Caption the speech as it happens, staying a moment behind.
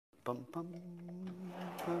bum, bum,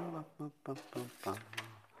 bum, bum, bum, bum, bum.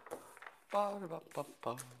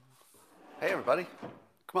 Ba-da-ba-ba-ba. Hey, everybody.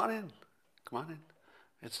 Come on in. Come on in.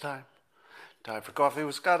 It's time. Time for Coffee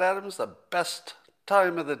with Scott Adams, the best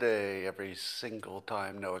time of the day, every single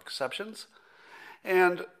time, no exceptions.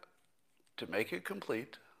 And to make it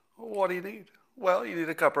complete, what do you need? Well, you need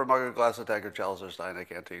a cup or mug, a glass, a tankard, chalice, or stein, a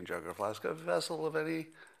canteen, jug, or flask, a vessel of any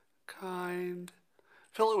kind.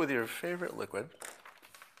 Fill it with your favorite liquid.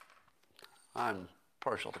 I'm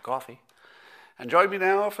partial to coffee. And join me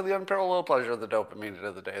now for the unparalleled pleasure of the dopamine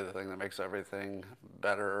of the day, the thing that makes everything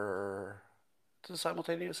better. It's a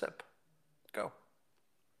simultaneous sip. Go.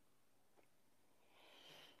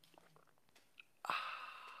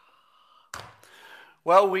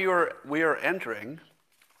 Well, we are entering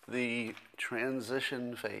the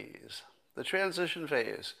transition phase. The transition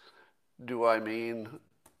phase. Do I mean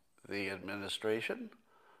the administration?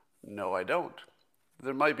 No, I don't.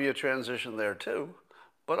 There might be a transition there too,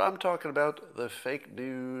 but I'm talking about the fake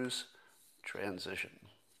news transition.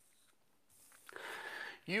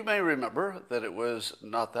 You may remember that it was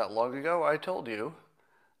not that long ago I told you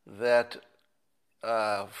that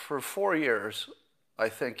for 4 years, I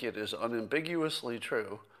think it is unambiguously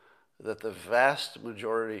true that the vast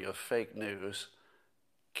majority of fake news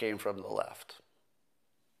came from the left.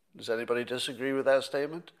 Does anybody disagree with that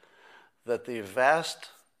statement? That the vast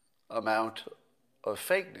amount of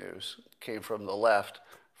fake news came from the left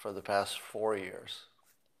for the past 4 years.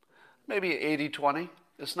 Maybe 80-20.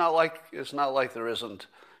 It's not like there isn't,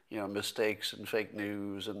 mistakes and fake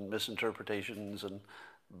news and misinterpretations and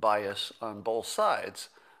bias on both sides,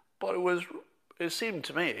 but it seemed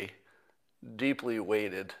to me deeply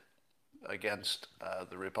weighted against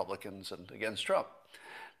the Republicans and against Trump.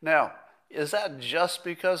 Now, is that just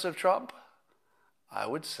because of Trump? I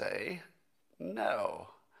would say no.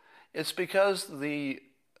 It's because the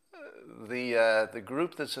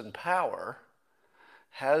group that's in power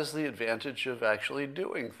has the advantage of actually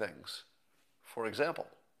doing things. For example,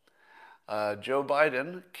 Joe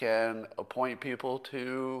Biden can appoint people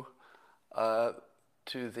to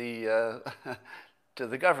the to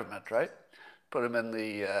the government, right? Put them in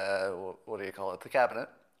the the cabinet,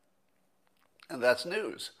 and that's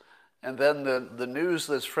news. And then the news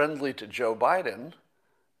that's friendly to Joe Biden,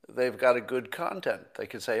 they've got a good content. They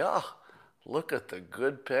can say, look at the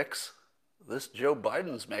good picks this Joe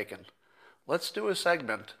Biden's making. Let's do a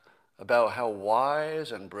segment about how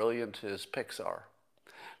wise and brilliant his picks are.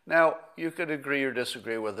 Now, you could agree or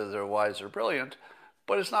disagree whether they're wise or brilliant,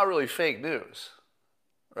 but it's not really fake news,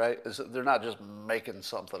 right? They're not just making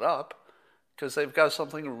something up because they've got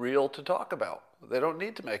something real to talk about. They don't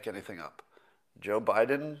need to make anything up. Joe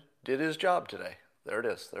Biden did his job today. There it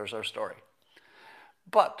is. There's our story.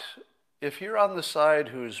 But if you're on the side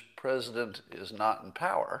whose president is not in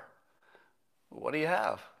power, what do you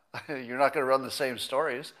have? You're not going to run the same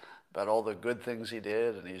stories about all the good things he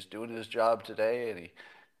did and he's doing his job today and he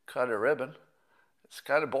cut a ribbon. It's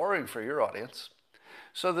kind of boring for your audience.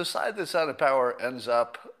 So the side that's out of power ends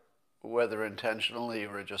up, whether intentionally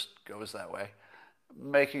or it just goes that way,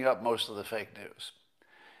 making up most of the fake news.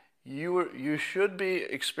 You should be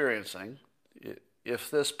experiencing,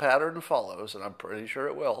 if this pattern follows, and I'm pretty sure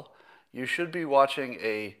it will, you should be watching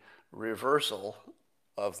a reversal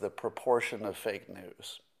of the proportion of fake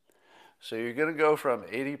news. So you're going to go from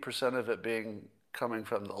 80% of it coming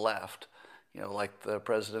from the left, like the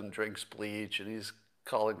president drinks bleach and he's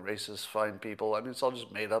calling racists fine people. I mean, it's all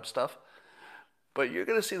just made up stuff. But you're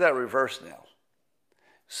going to see that reverse now.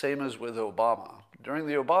 Same as with Obama. During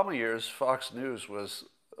the Obama years, Fox News was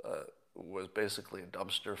basically a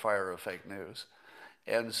dumpster fire of fake news.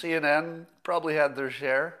 And CNN probably had their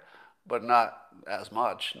share, but not as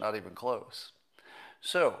much, not even close.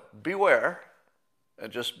 So beware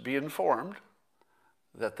and just be informed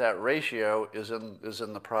that ratio is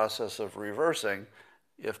in the process of reversing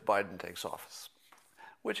if Biden takes office,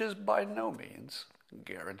 which is by no means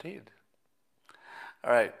guaranteed.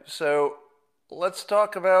 All right, so let's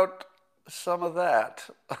talk about some of that.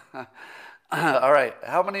 All right,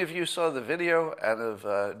 how many of you saw the video out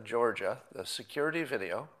of Georgia, the security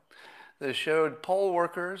video, that showed poll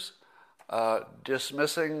workers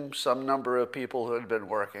dismissing some number of people who had been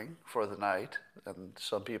working for the night, and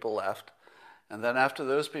some people left. And then after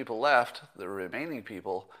those people left, the remaining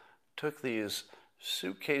people took these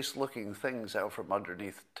suitcase-looking things out from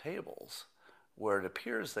underneath tables where it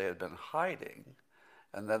appears they had been hiding.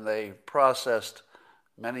 And then they processed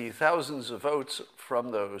many thousands of votes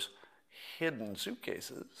from those hidden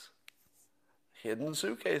suitcases. Hidden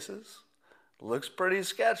suitcases. Looks pretty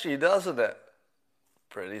sketchy, doesn't it?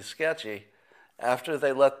 Pretty sketchy. After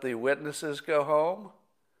they let the witnesses go home,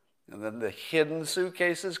 And then the hidden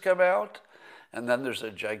suitcases come out, and then there's a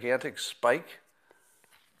gigantic spike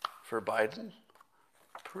for Biden.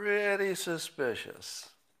 Pretty suspicious,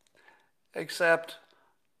 except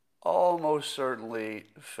almost certainly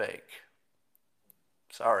fake.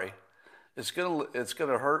 Sorry. It's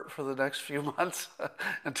gonna hurt for the next few months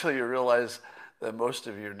until you realize that most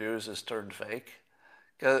of your news is turned fake.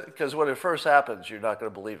 Because when it first happens, you're not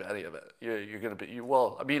going to believe any of it. You're going to be,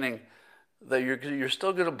 well, meaning that you're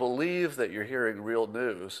still going to believe that you're hearing real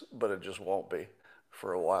news, but it just won't be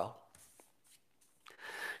for a while.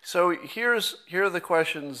 So here are the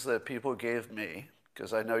questions that people gave me,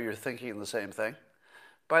 because I know you're thinking the same thing.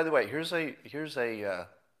 By the way, here's a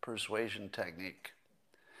persuasion technique.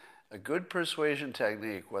 A good persuasion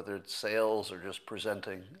technique, whether it's sales or just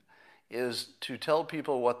presenting, is to tell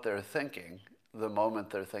people what they're thinking the moment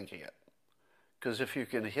they're thinking it. Because if you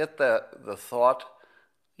can hit the thought,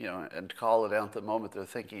 and call it out the moment they're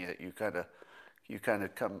thinking it, you kind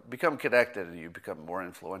of become connected and you become more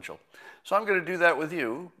influential. So I'm going to do that with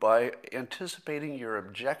you by anticipating your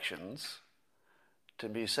objections to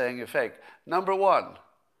me saying a fake. Number one,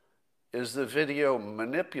 is the video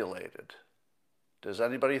manipulated? Does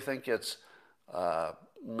anybody think it's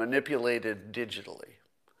manipulated digitally?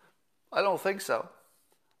 I don't think so.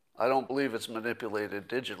 I don't believe it's manipulated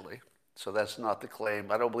digitally. So that's not the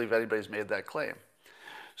claim. I don't believe anybody's made that claim.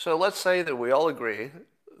 So let's say that we all agree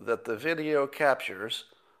that the video captures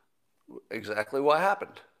exactly what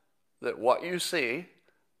happened. That what you see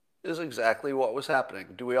is exactly what was happening.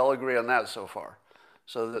 Do we all agree on that so far?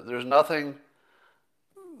 So that there's nothing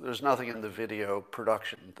in the video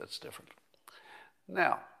production that's different.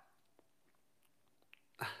 Now,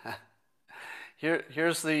 here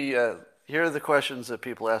are the questions that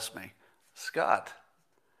people ask me. Scott,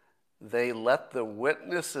 they let the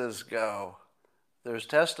witnesses go. There's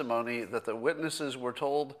testimony that the witnesses were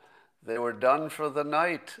told they were done for the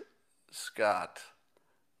night, Scott.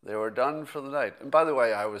 They were done for the night. And by the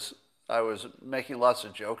way, I was making lots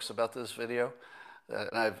of jokes about this video, and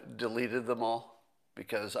I've deleted them all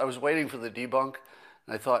because I was waiting for the debunk,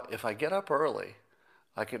 and I thought, if I get up early,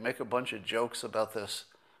 I can make a bunch of jokes about this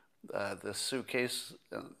suitcases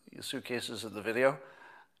in the video.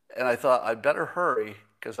 And I thought, I'd better hurry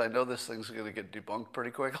because I know this thing's going to get debunked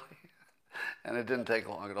pretty quickly. And it didn't take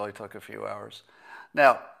long. It only took a few hours.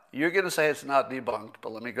 Now, you're going to say it's not debunked,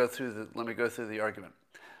 but let me go through the argument.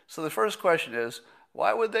 So the first question is,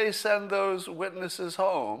 why would they send those witnesses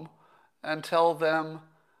home and tell them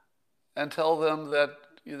that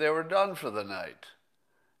they were done for the night?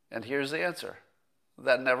 And here's the answer.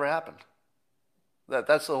 That never happened.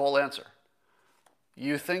 That's the whole answer.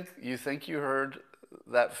 You think you heard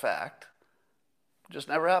that fact, just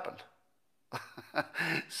never happened.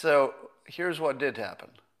 So here's what did happen,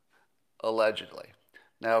 allegedly.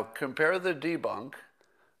 Now compare the debunk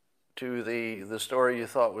to the story you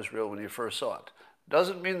thought was real when you first saw it.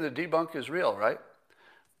 Doesn't mean the debunk is real, right?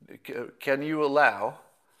 Can you allow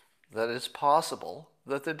that it's possible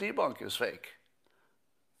that the debunk is fake?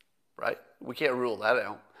 Right? We can't rule that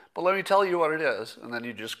out. But let me tell you what it is, and then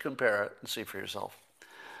you just compare it and see for yourself.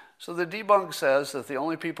 So the debunk says that the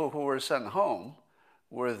only people who were sent home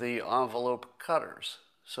were the envelope cutters.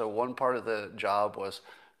 So one part of the job was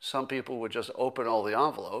some people would just open all the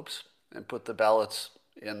envelopes and put the ballots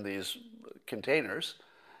in these containers,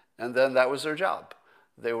 and then that was their job.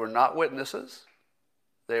 They were not witnesses.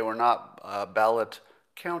 They were not ballot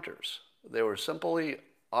counters. They were simply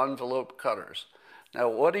envelope cutters. Now,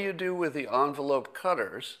 what do you do with the envelope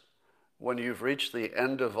cutters when you've reached the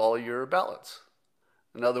end of all your ballots?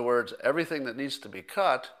 In other words, everything that needs to be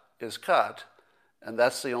cut is cut, and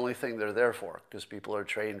that's the only thing they're there for, because people are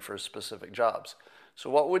trained for specific jobs. So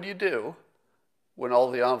what would you do when all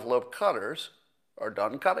the envelope cutters are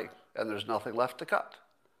done cutting and there's nothing left to cut?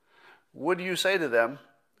 Would you say to them,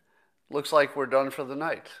 looks like we're done for the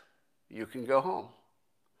night, you can go home?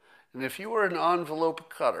 And if you were an envelope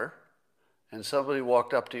cutter and somebody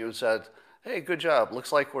walked up to you and said, hey, good job,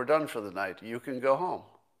 looks like we're done for the night, you can go home,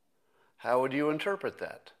 how would you interpret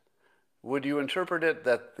that? Would you interpret it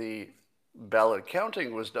that the ballot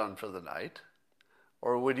counting was done for the night,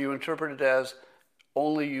 or would you interpret it as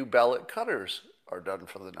only you ballot cutters are done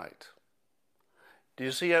for the night? Do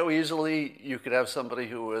you see how easily you could have somebody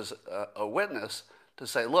who was a witness to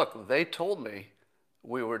say, look, they told me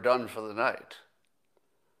we were done for the night.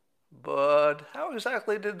 But how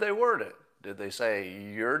exactly did they word it? Did they say,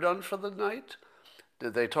 you're done for the night?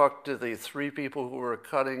 Did they talk to the three people who were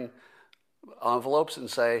cutting envelopes and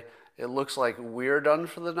say, it looks like we're done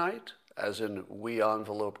for the night, as in we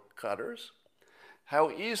envelope cutters? How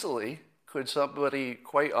easily could somebody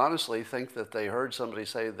quite honestly think that they heard somebody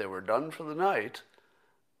say they were done for the night,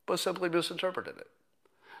 but simply misinterpreted it?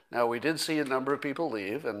 Now, we did see a number of people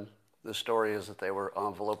leave, and the story is that they were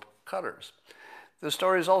envelope cutters. The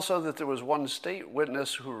story is also that there was one state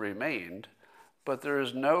witness who remained, but there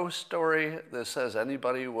is no story that says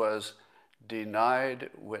anybody was denied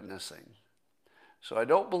witnessing. So I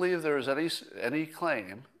don't believe there is any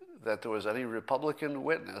claim that there was any Republican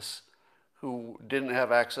witness who didn't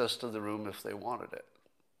have access to the room if they wanted it.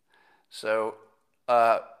 So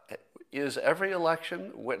is every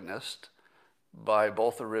election witnessed by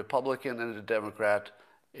both a Republican and a Democrat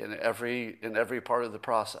in every part of the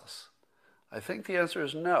process? I think the answer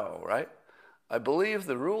is no, right? I believe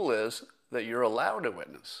the rule is that you're allowed to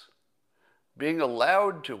witness. Being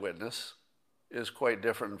allowed to witness is quite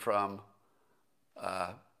different from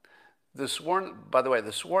the sworn. By the way,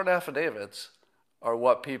 the sworn affidavits are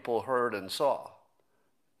what people heard and saw.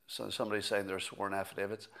 So somebody's saying they're sworn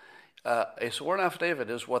affidavits. A sworn affidavit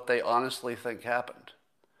is what they honestly think happened.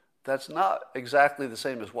 That's not exactly the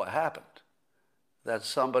same as what happened. That's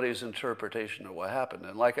somebody's interpretation of what happened.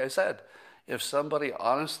 And like I said, if somebody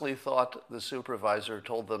honestly thought the supervisor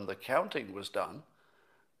told them the counting was done,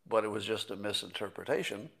 but it was just a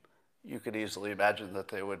misinterpretation, you could easily imagine that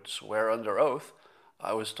they would swear under oath,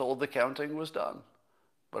 I was told the counting was done,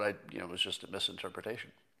 but it was just a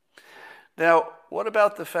misinterpretation. Now, what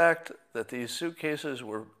about the fact that these suitcases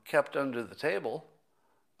were kept under the table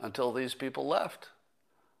until these people left?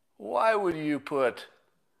 Why would you put,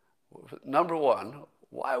 number one,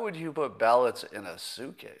 why would you put ballots in a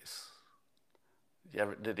suitcase?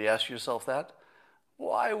 Did you ask yourself that?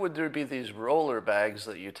 Why would there be these roller bags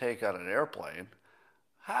that you take on an airplane?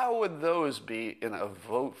 How would those be in a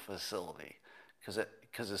vote facility?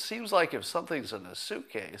 Because it seems like if something's in a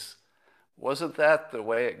suitcase, wasn't that the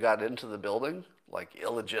way it got into the building, like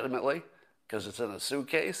illegitimately? Because it's in a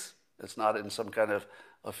suitcase? It's not in some kind of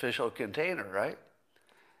official container, right?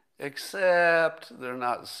 Except they're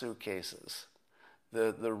not suitcases.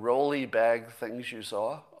 The rolly bag things you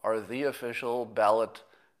saw are the official ballot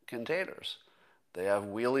containers. They have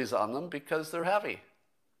wheelies on them because they're heavy.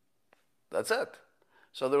 That's it.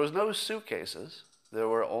 So there was no suitcases. There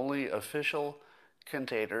were only official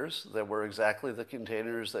containers that were exactly the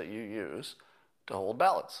containers that you use to hold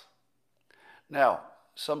ballots. Now,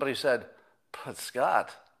 somebody said, but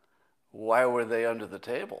Scott, why were they under the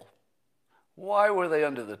table? Why were they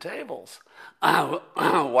under the tables?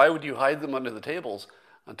 Why would you hide them under the tables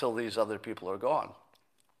until these other people are gone?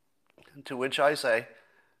 To which I say,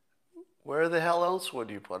 where the hell else would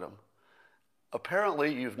you put them?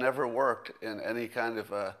 Apparently, you've never worked in any kind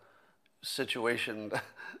of a situation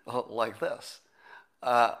like this.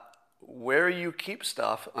 Where you keep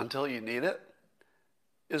stuff until you need it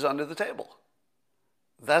is under the table.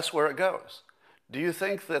 That's where it goes. Do you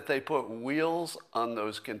think that they put wheels on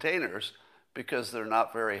those containers because they're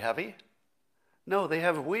not very heavy? No, they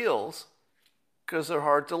have wheels because they're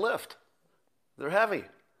hard to lift. They're heavy.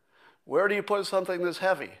 Where do you put something that's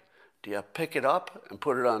heavy? Do you pick it up and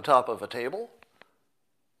put it on top of a table?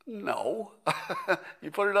 No.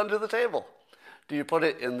 You put it under the table. Do you put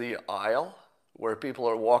it in the aisle where people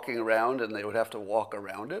are walking around and they would have to walk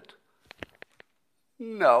around it?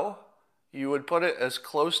 No. You would put it as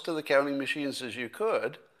close to the counting machines as you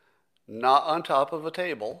could, not on top of a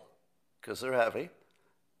table, because they're heavy,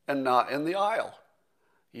 and not in the aisle.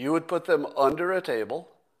 You would put them under a table,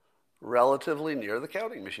 relatively near the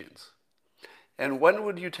counting machines. And when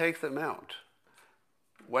would you take them out?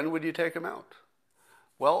 When would you take them out?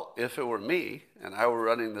 Well, if it were me and I were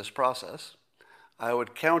running this process, I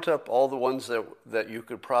would count up all the ones that you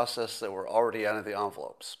could process that were already out of the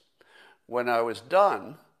envelopes. When I was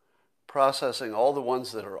done processing all the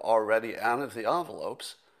ones that are already out of the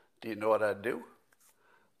envelopes, do you know what I'd do?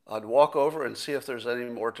 I'd walk over and see if there's any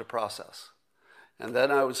more to process. And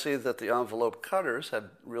then I would see that the envelope cutters had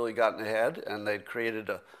really gotten ahead and they'd created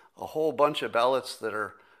a whole bunch of ballots that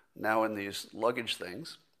are now in these luggage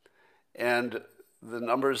things. And the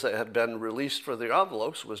numbers that had been released for the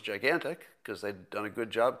envelopes was gigantic because they'd done a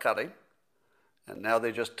good job cutting. And now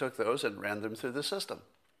they just took those and ran them through the system.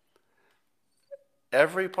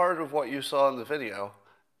 Every part of what you saw in the video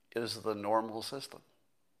is the normal system.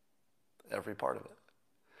 Every part of it.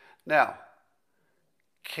 Now,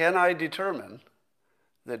 can I determine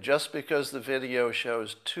that just because the video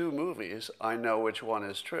shows two movies, I know which one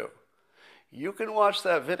is true? You can watch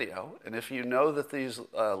that video, and if you know that these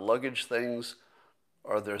luggage things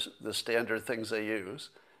are the standard things they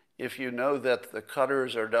use, if you know that the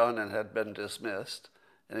cutters are done and had been dismissed,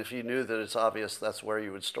 and if you knew that it's obvious that's where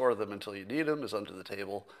you would store them until you need them, is under the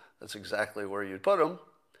table, that's exactly where you'd put them,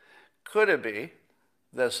 Could it be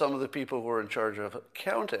that some of the people who were in charge of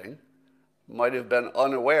counting might have been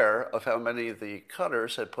unaware of how many the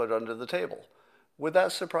cutters had put under the table? Would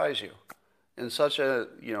that surprise you? In such a,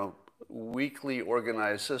 weakly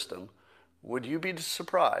organized system, would you be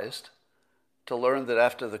surprised to learn that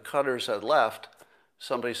after the cutters had left,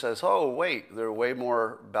 somebody says, oh, wait, there are way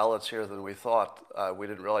more ballots here than we thought. We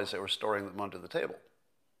didn't realize they were storing them under the table.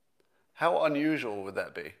 How unusual would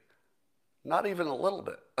that be? Not even a little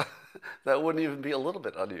bit. That wouldn't even be a little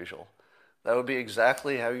bit unusual. That would be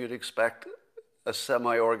exactly how you'd expect a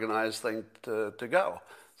semi-organized thing to go.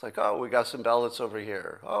 It's like, oh, we got some ballots over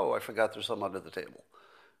here. Oh, I forgot there's some under the table.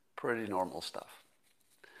 Pretty normal stuff.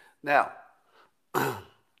 Now,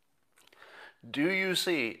 do you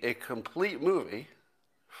see a complete movie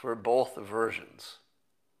for both versions?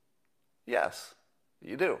 Yes,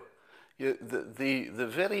 you do. The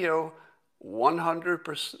video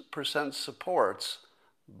 100% supports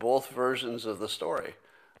both versions of the story.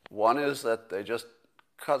 One is that they just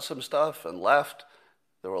cut some stuff and left.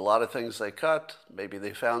 There were a lot of things they cut. Maybe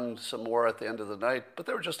they found some more at the end of the night, but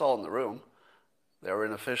they were just all in the room. They were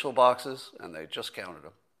in official boxes, and they just counted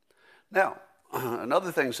them. Now,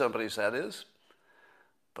 another thing somebody said is,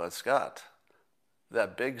 but Scott,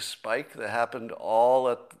 that big spike that happened all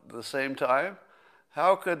at the same time,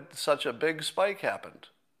 how could such a big spike happen?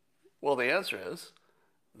 Well, the answer is,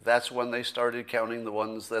 that's when they started counting the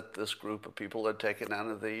ones that this group of people had taken out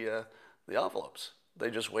of the envelopes. They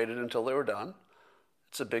just waited until they were done.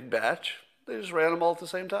 It's a big batch. They just ran them all at the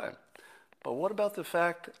same time. But what about the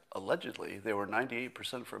fact, allegedly, they were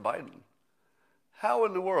 98% for Biden? How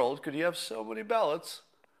in the world could you have so many ballots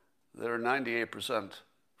that are 98%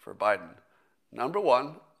 for Biden? Number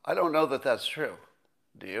one, I don't know that that's true.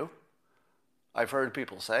 Do you? I've heard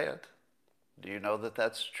people say it. Do you know that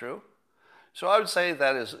that's true? So I would say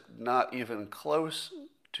that is not even close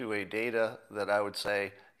to a data that I would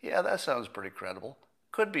say, yeah, that sounds pretty credible.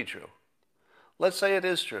 Could be true. Let's say it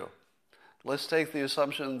is true. Let's take the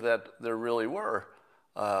assumption that there really were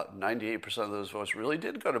 98% of those votes really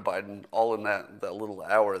did go to Biden, all in that little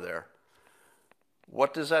hour there.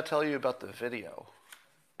 What does that tell you about the video?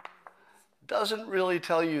 Doesn't really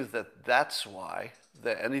tell you that that's why,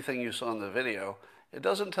 that anything you saw in the video, it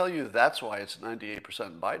doesn't tell you that's why it's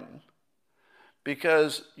 98% Biden.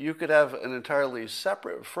 Because you could have an entirely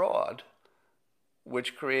separate fraud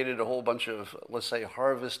which created a whole bunch of, let's say,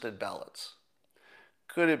 harvested ballots.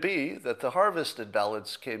 Could it be that the harvested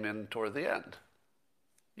ballots came in toward the end?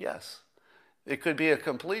 Yes. It could be a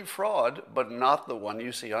complete fraud, but not the one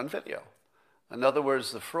you see on video. In other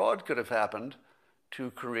words, the fraud could have happened to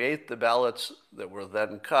create the ballots that were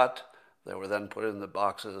then cut, that were then put in the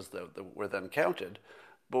boxes, that were then counted,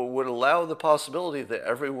 but would allow the possibility that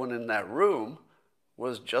everyone in that room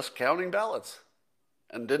was just counting ballots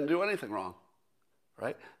and didn't do anything wrong,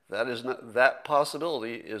 right? That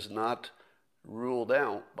possibility is not ruled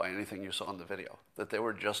out by anything you saw in the video, that they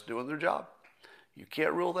were just doing their job. You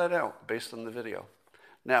can't rule that out based on the video.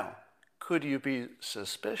 Now, could you be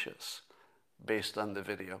suspicious based on the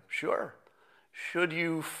video? Sure. Should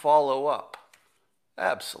you follow up?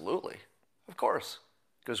 Absolutely. Of course,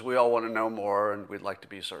 because we all want to know more and we'd like to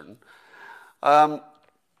be certain.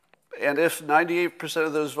 And if 98%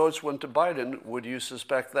 of those votes went to Biden, would you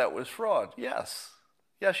suspect that was fraud? Yes.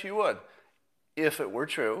 Yes, you would, if it were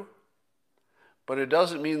true. But it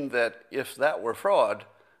doesn't mean that if that were fraud,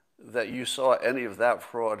 that you saw any of that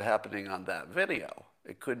fraud happening on that video.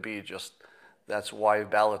 It could be just that's why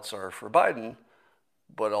ballots are for Biden,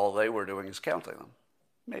 but all they were doing is counting them.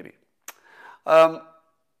 Maybe.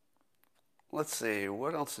 Let's see,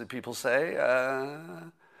 what else did people say?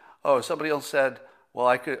 Somebody else said, well,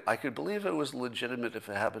 I could believe it was legitimate if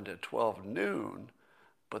it happened at 12 noon,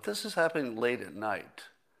 but this is happening late at night.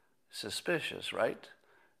 Suspicious, right?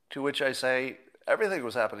 To which I say, everything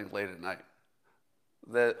was happening late at night.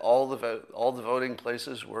 That all the voting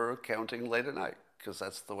places were counting late at night, because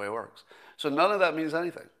that's the way it works. So none of that means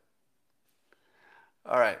anything.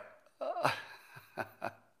 All right.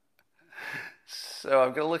 So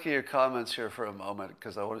I'm going to look at your comments here for a moment,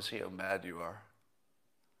 because I want to see how mad you are.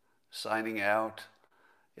 Signing out.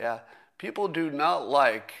 Yeah. People do not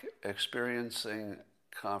like experiencing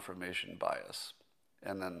confirmation bias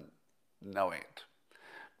and then knowing it.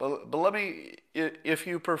 But let me, if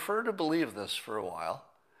you prefer to believe this for a while,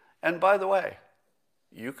 and by the way,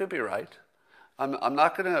 you could be right. I'm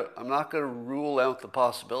not gonna rule out the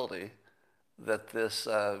possibility that this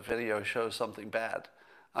video shows something bad.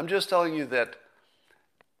 I'm just telling you that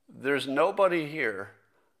there's nobody here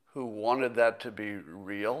who wanted that to be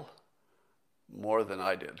real more than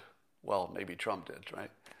I did. Well, maybe Trump did,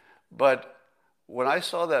 right? But when I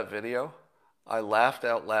saw that video, I laughed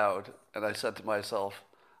out loud and I said to myself,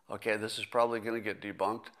 okay, this is probably going to get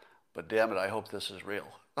debunked, but damn it, I hope this is real.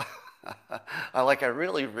 I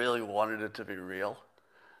really, really wanted it to be real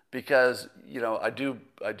because, I do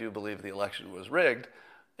believe the election was rigged,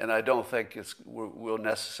 and I don't think we'll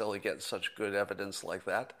necessarily get such good evidence like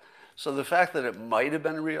that. So the fact that it might have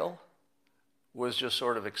been real was just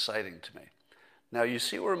sort of exciting to me. Now, you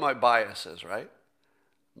see where my bias is, right?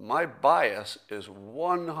 My bias is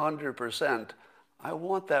 100%, I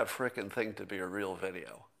want that frickin' thing to be a real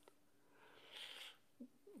video.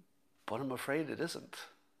 But I'm afraid it isn't.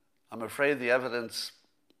 I'm afraid the evidence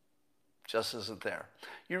just isn't there.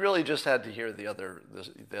 You really just had to hear the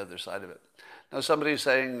other side of it. Now, somebody's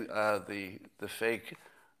saying the fake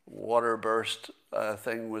water burst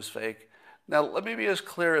thing was fake. Now, let me be as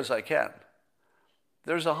clear as I can.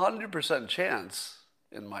 There's a 100% chance,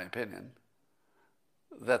 in my opinion,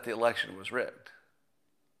 that the election was rigged,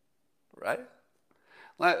 right?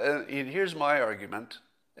 And here's my argument,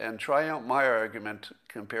 and try out my argument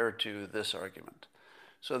compared to this argument.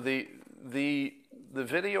 So the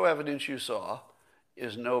video evidence you saw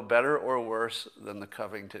is no better or worse than the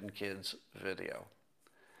Covington kids video.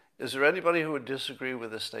 Is there anybody who would disagree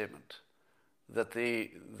with this statement? That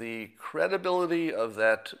the credibility of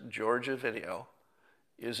that Georgia video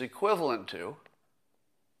is equivalent to,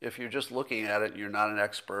 if you're just looking at it, you're not an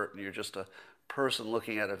expert, and you're just a person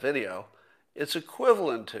looking at a video, it's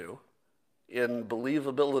equivalent to, in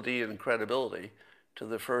believability and credibility, to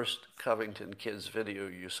the first Covington kids video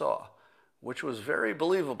you saw, which was very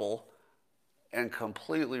believable and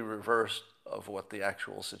completely reversed of what the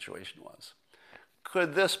actual situation was.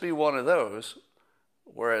 Could this be one of those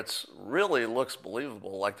where it really looks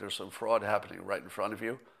believable, like there's some fraud happening right in front of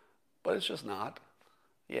you, but it's just not?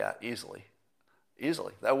 Yeah, easily.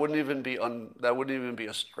 Easily. That wouldn't even be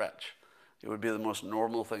a stretch. It would be the most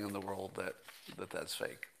normal thing in the world that's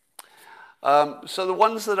fake. So the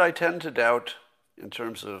ones that I tend to doubt in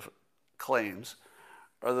terms of claims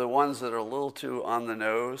are the ones that are a little too on the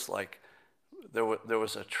nose, like there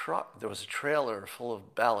was a trailer full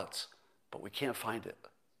of ballots, but we can't find it.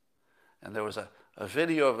 And there was a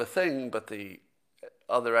video of a thing, but the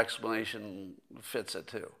other explanation fits it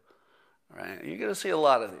too. Right? You're going to see a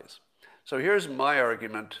lot of these. So here's my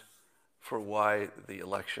argument for why the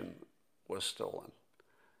election was stolen.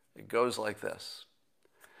 It goes like this.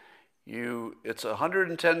 It's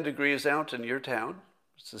 110 degrees out in your town.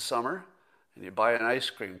 It's the summer, and you buy an ice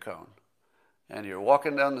cream cone. And you're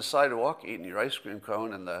walking down the sidewalk, eating your ice cream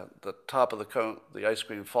cone, and the top of the cone, the ice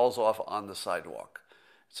cream falls off on the sidewalk.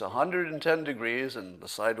 It's 110 degrees, and the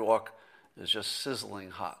sidewalk is just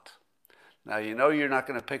sizzling hot. Now, you know you're not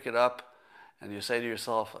going to pick it up, and you say to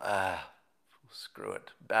yourself, screw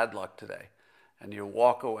it, bad luck today. And you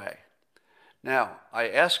walk away. Now, I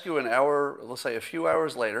ask you an hour, let's say a few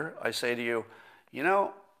hours later, I say to you,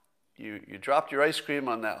 you dropped your ice cream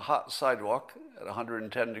on that hot sidewalk at a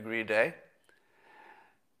 110 degree day.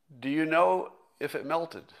 Do you know if it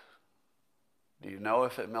melted? Do you know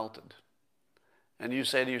if it melted? And you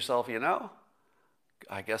say to yourself,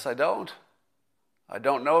 I guess I don't. I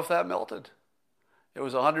don't know if that melted. It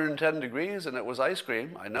was 110 degrees and it was ice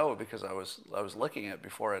cream. I know because I was licking it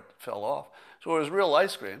before it fell off. So it was real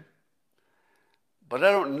ice cream. But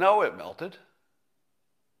I don't know it melted.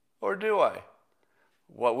 Or do I?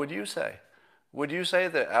 What would you say? Would you say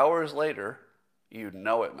that hours later you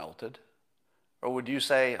know it melted? Or would you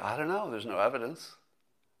say, I don't know, there's no evidence.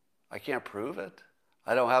 I can't prove it.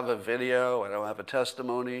 I don't have a video. I don't have a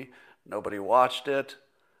testimony. Nobody watched it.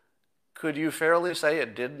 Could you fairly say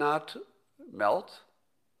it did not melt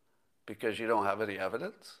because you don't have any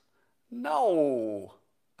evidence? No.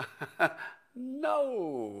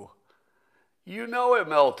 No. You know it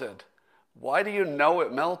melted. Why do you know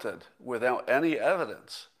it melted without any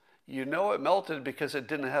evidence? You know it melted because it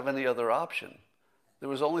didn't have any other option. There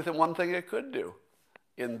was only the one thing it could do.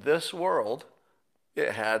 In this world,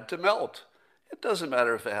 it had to melt. It doesn't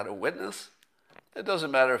matter if it had a witness. It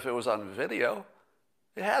doesn't matter if it was on video.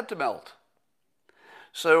 It had to melt.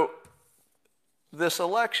 So this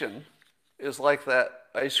election is like that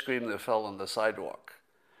ice cream that fell on the sidewalk.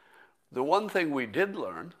 The one thing we did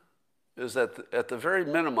learn is that at the very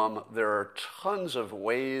minimum, there are tons of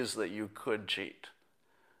ways that you could cheat.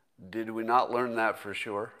 Did we not learn that for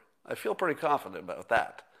sure? I feel pretty confident about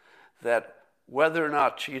that. That whether or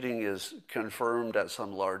not cheating is confirmed at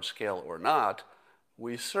some large scale or not,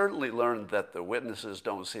 we certainly learned that the witnesses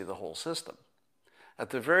don't see the whole system.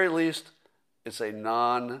 At the very least, it's a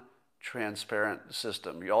non-transparent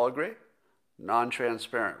system. You all agree?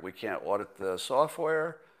 Non-transparent. We can't audit the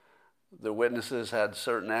software. The witnesses had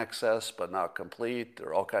certain access, but not complete. There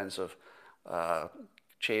are all kinds of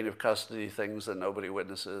chain of custody things that nobody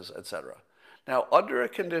witnesses, etc. Now, under a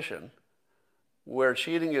condition where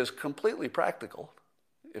cheating is completely practical,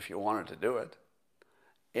 if you wanted to do it,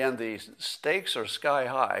 and the stakes are sky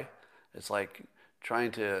high, it's like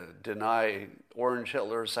trying to deny Orange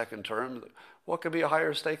Hitler a second term. What could be a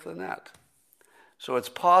higher stake than that? So it's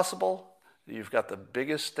possible. You've got the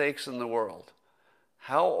biggest stakes in the world.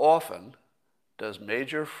 How often does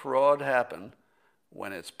major fraud happen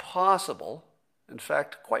when it's possible, in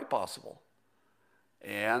fact, quite possible,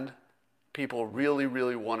 and people really,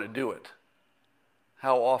 really want to do it?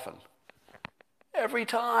 How often? Every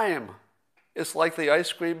time. It's like the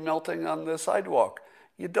ice cream melting on the sidewalk.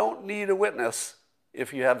 You don't need a witness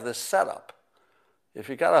if you have this setup. If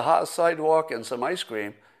you got a hot sidewalk and some ice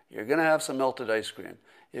cream, you're going to have some melted ice cream.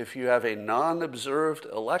 If you have a non-observed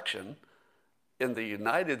election in the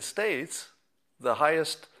United States, the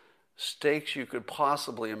highest stakes you could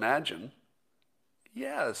possibly imagine,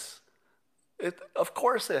 yes, of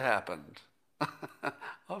course it happened.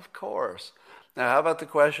 Of course. Now, how about the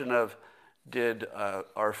question of, did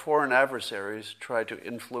our foreign adversaries try to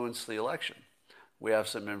influence the election? We have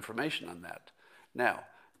some information on that. Now,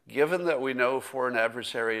 given that we know foreign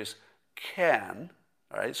adversaries can,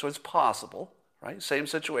 all right, so it's possible, right? Same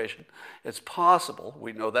situation. It's possible.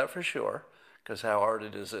 We know that for sure, because how hard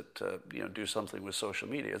it is to do something with social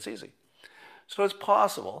media. It's easy. So it's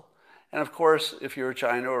possible. And of course, if you're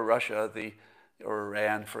China or Russia, or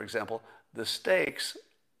Iran, for example, the stakes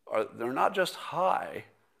they're not just high.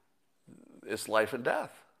 It's life and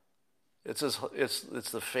death. It's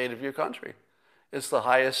the fate of your country. It's the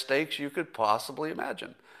highest stakes you could possibly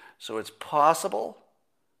imagine. So it's possible.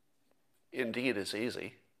 Indeed, it's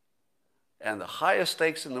easy. And the highest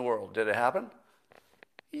stakes in the world. Did it happen?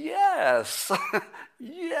 Yes.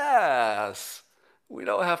 Yes. We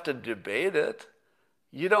don't have to debate it.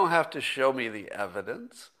 You don't have to show me the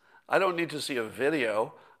evidence. I don't need to see a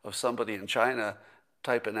video of somebody in China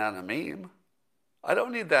typing out a meme. I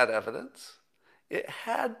don't need that evidence. It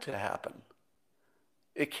had to happen.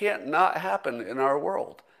 It can't not happen in our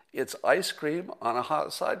world. It's ice cream on a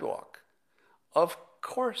hot sidewalk. Of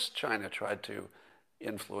course China tried to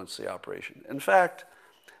influence the operation. In fact,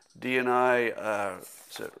 DNI,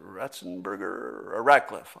 is it Ratzenberger? Or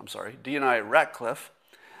Ratcliffe, I'm sorry. DNI Ratcliffe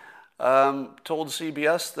told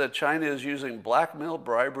CBS that China is using blackmail,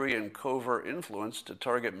 bribery, and covert influence to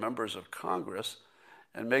target members of Congress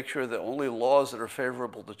and make sure that only laws that are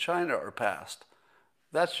favorable to China are passed.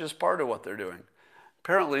 That's just part of what they're doing.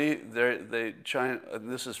 Apparently, China,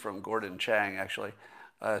 this is from Gordon Chang, actually.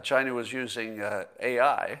 China was using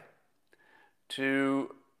AI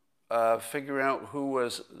to figure out who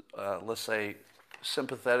was, let's say,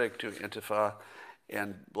 sympathetic to Antifa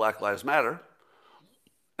and Black Lives Matter.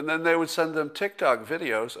 And then they would send them TikTok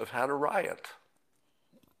videos of how to riot.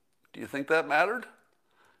 Do you think that mattered?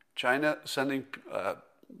 China sending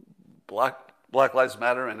Black Lives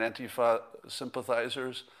Matter and Antifa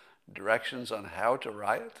sympathizers directions on how to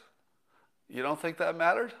riot? You don't think that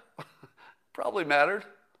mattered? Probably mattered.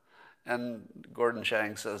 And Gordon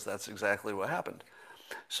Chang says that's exactly what happened.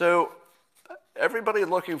 So everybody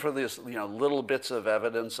looking for these little bits of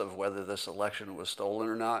evidence of whether this election was stolen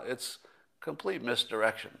or not, it's complete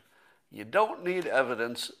misdirection. You don't need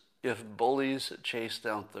evidence if bullies chase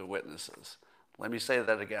down the witnesses. Let me say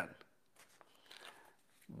that again.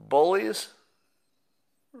 Bullies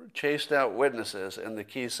chased out witnesses in the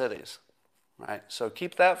key cities, right? So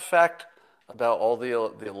keep that fact about all the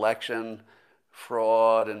election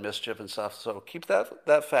fraud and mischief and stuff. So keep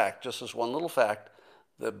that fact, just as one little fact,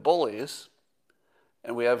 that bullies,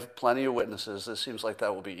 and we have plenty of witnesses, it seems like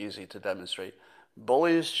that will be easy to demonstrate,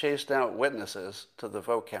 bullies chased out witnesses to the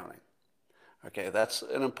vote counting. Okay, that's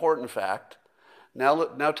an important fact.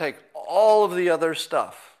 Now take all of the other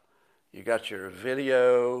stuff. You got your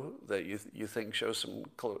video that you think shows some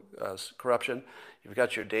corruption. You've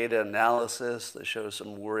got your data analysis that shows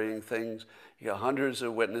some worrying things. You got hundreds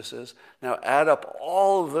of witnesses. Now add up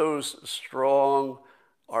all of those strong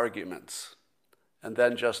arguments and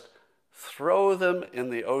then just throw them in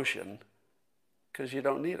the ocean because you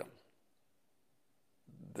don't need them.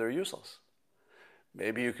 They're useless.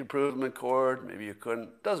 Maybe you could prove them in court, maybe you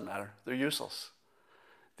couldn't. Doesn't matter. They're useless.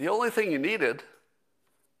 The only thing you needed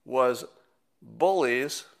was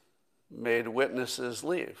bullies made witnesses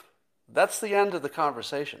leave. That's the end of the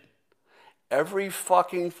conversation. Every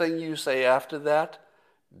fucking thing you say after that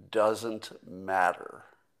doesn't matter.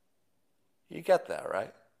 You get that,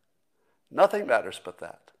 right? Nothing matters but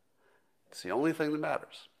that. It's the only thing that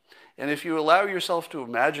matters. And if you allow yourself to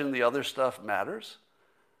imagine the other stuff matters,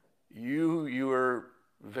 You were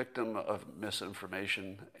victim of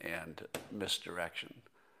misinformation and misdirection.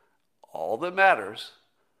 All that matters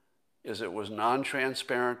is it was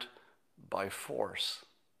non-transparent by force,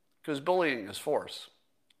 because bullying is force.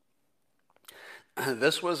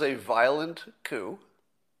 This was a violent coup,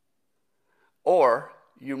 or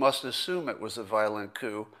you must assume it was a violent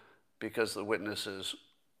coup because the witnesses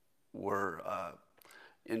were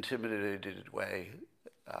intimidated away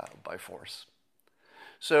by force.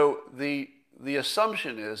 So the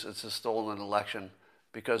assumption is it's a stolen election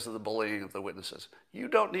because of the bullying of the witnesses. You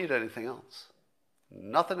don't need anything else,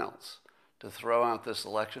 nothing else, to throw out this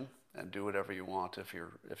election and do whatever you want if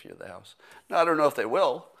you're the House. Now, I don't know if they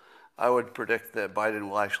will. I would predict that Biden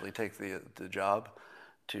will actually take the job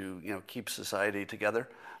to keep society together.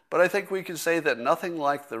 But I think we can say that nothing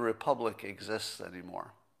like the Republic exists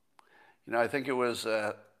anymore. I think it was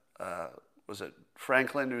it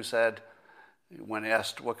Franklin who said, when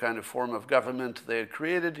asked what kind of form of government they had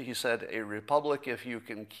created, he said, "A republic if you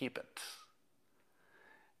can keep it."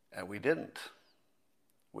 And we didn't.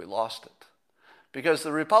 We lost it. Because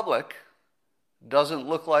the Republic doesn't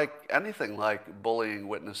look like anything like bullying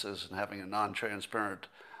witnesses and having a non-transparent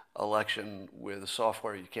election with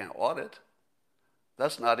software you can't audit.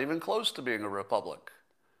 That's not even close to being a republic.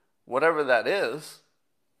 Whatever that is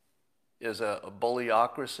a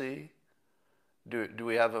bullyocracy. Do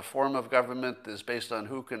we have a form of government that is based on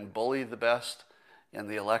who can bully the best in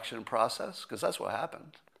the election process? Because that's what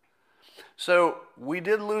happened. So we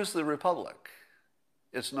did lose the Republic.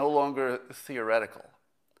 It's no longer theoretical.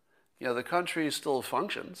 The country still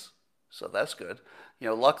functions, so that's good.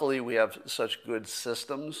 Luckily we have such good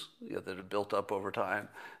systems that have built up over time.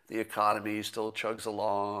 The economy still chugs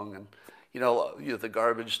along, and the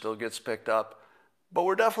garbage still gets picked up. But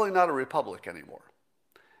we're definitely not a republic anymore.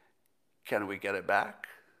 Can we get it back?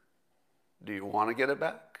 Do you want to get it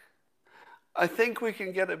back? I think we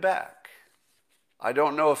can get it back. I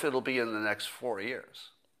don't know if it'll be in the next 4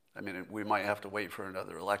 years. I mean, we might have to wait for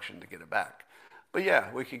another election to get it back. But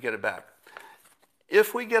yeah, we could get it back.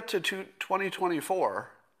 If we get to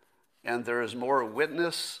 2024 and there is more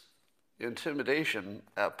witness intimidation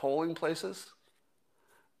at polling places,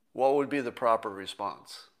 what would be the proper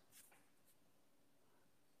response?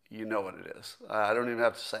 You know what it is. I don't even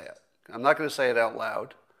have to say it. I'm not going to say it out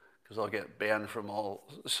loud because I'll get banned from all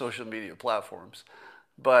social media platforms.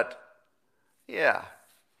 But yeah,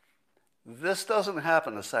 this doesn't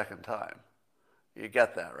happen a second time. You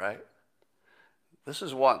get that, right? This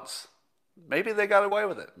is once. Maybe they got away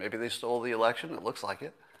with it. Maybe they stole the election. It looks like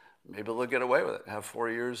it. Maybe they'll get away with it, have 4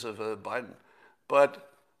 years of Biden.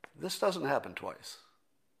 But this doesn't happen twice.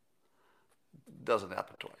 Doesn't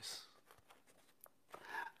happen twice.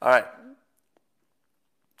 All right.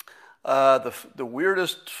 The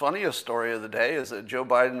weirdest, funniest story of the day is that Joe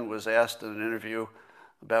Biden was asked in an interview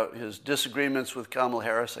about his disagreements with Kamala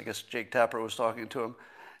Harris. I guess Jake Tapper was talking to him.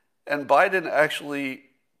 And Biden actually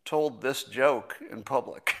told this joke in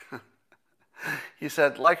public. He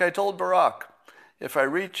said, like I told Barack, if I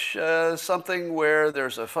reach something where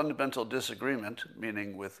there's a fundamental disagreement,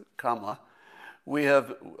 meaning with Kamala, we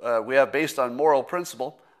have based on moral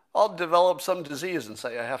principle, I'll develop some disease and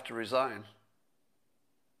say I have to resign.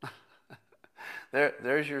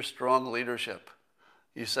 There's your strong leadership.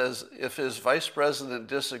 He says if his vice president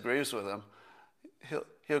disagrees with him,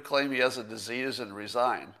 he'll claim he has a disease and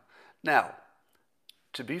resign. Now,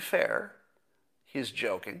 to be fair, he's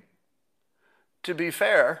joking. To be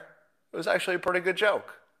fair, it was actually a pretty good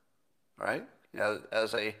joke, right?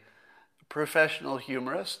 As a professional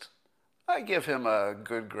humorist, I give him a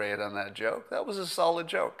good grade on that joke. That was a solid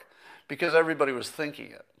joke because everybody was thinking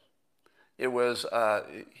it. It was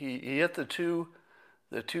he hit the two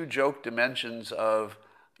joke dimensions of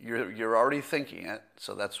you're already thinking it,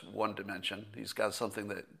 so that's one dimension. He's got something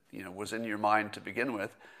that was in your mind to begin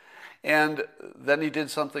with, and then he did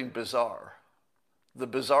something bizarre. The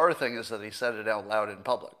bizarre thing is that he said it out loud in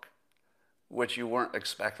public, which you weren't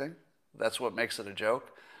expecting. That's what makes it a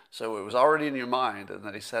joke. So it was already in your mind, and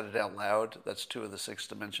then he said it out loud. That's 2 of the 6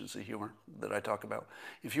 dimensions of humor that I talk about.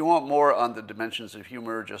 If you want more on the dimensions of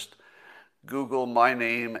humor, just Google my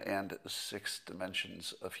name and 6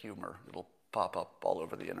 dimensions of humor. It'll pop up all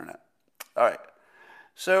over the internet. All right.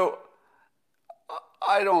 So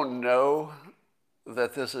I don't know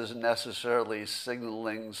that this is necessarily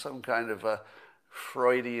signaling some kind of a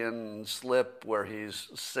Freudian slip where he's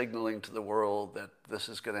signaling to the world that this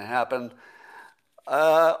is going to happen.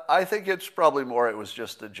 I think it's probably more it was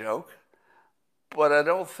just a joke, but I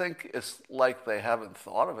don't think it's like they haven't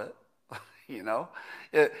thought of it.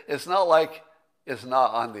 It's not like it's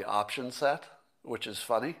not on the option set, which is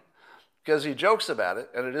funny. because he jokes about it,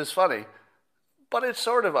 and it is funny, but it's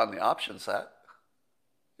sort of on the option set.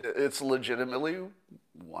 It's legitimately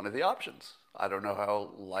one of the options. I don't know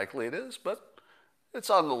how likely it is, but it's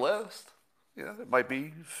on the list. It might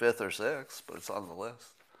be fifth or sixth, but it's on the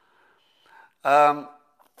list.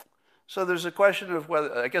 So there's a question of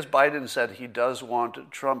whether, I guess Biden said he does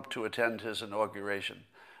want Trump to attend his inauguration.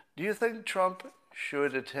 Do you think Trump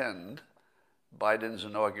should attend Biden's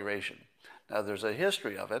inauguration? Now, there's a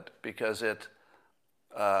history of it because it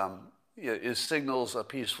signals a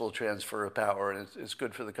peaceful transfer of power, and it's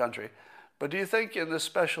good for the country. But do you think in this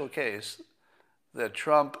special case that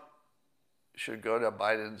Trump should go to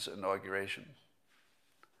Biden's inauguration?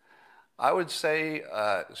 I would say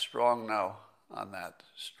strong no on that.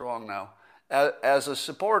 Strong no. As a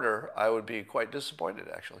supporter, I would be quite disappointed,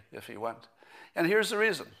 actually, if he went. And here's the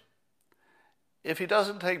reason. If he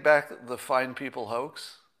doesn't take back the Fine People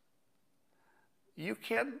hoax, you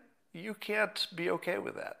can't be okay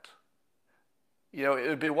with that. It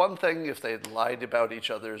would be one thing if they'd lied about each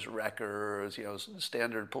other's records,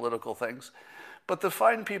 standard political things. But the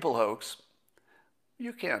Fine People hoax,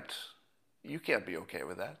 you can't be okay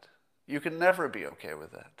with that. You can never be okay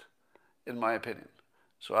with that, in my opinion.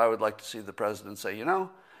 So I would like to see the president say,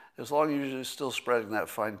 as long as you're still spreading that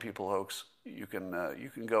Fine People hoax, you can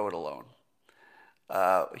go it alone.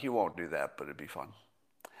 He won't do that, but it'd be fun.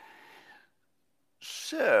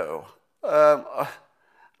 So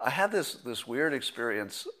I had this weird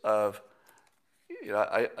experience of,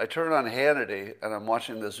 I turn on Hannity and I'm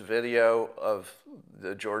watching this video of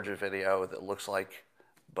the Georgia video that looks like,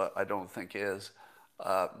 but I don't think is,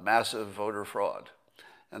 massive voter fraud.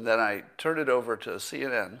 And then I turn it over to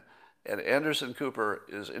CNN, and Anderson Cooper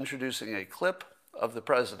is introducing a clip of the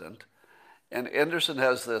president, and Anderson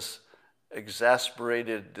has this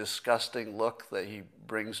exasperated, disgusting look that he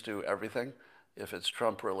brings to everything, if it's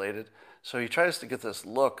Trump related. So he tries to get this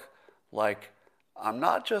look like, I'm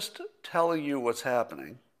not just telling you what's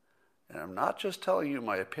happening, and I'm not just telling you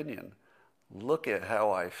my opinion. Look at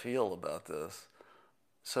how I feel about this.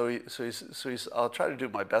 So he's, I'll try to do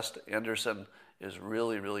my best. Anderson is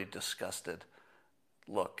really, really disgusted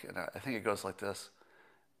look. And I think it goes like this.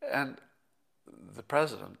 And the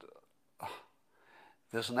president,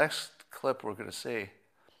 this next clip we're going to see,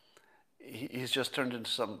 he's just turned into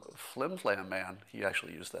some flim-flam man. He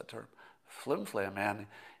actually used that term, flim-flam man.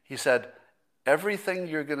 He said, everything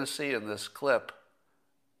you're going to see in this clip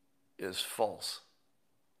is false.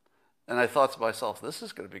 And I thought to myself, this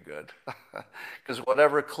is going to be good. Because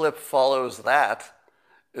whatever clip follows that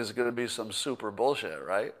is going to be some super bullshit,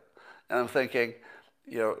 right? And I'm thinking,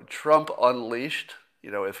 Trump unleashed,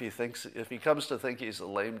 if he comes to think he's a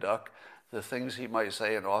lame duck, the things he might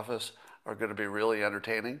say in office are going to be really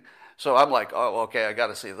entertaining. So I'm like, oh, okay, I got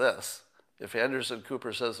to see this. If Anderson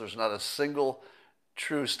Cooper says there's not a single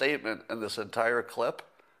true statement in this entire clip,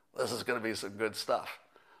 this is going to be some good stuff.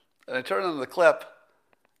 And I turn on the clip,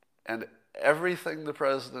 and everything the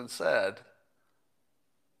president said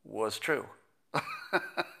was true.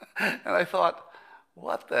 And I thought,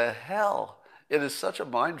 what the hell? It is such a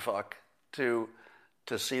mindfuck to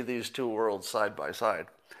see these two worlds side by side.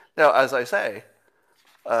 Now, as I say,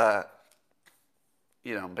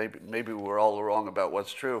 maybe we're all wrong about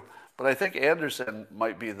what's true, but I think Anderson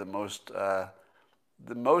might be the most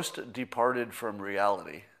departed from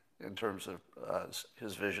reality in terms of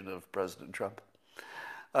his vision of President Trump.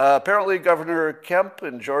 Apparently, Governor Kemp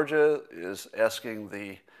in Georgia is asking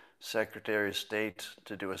the Secretary of State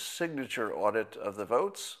to do a signature audit of the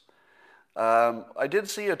votes. I did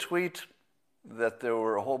see a tweet that there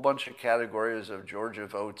were a whole bunch of categories of Georgia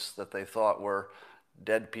votes that they thought were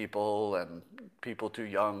dead people and people too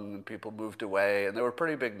young and people moved away, and they were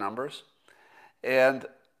pretty big numbers. But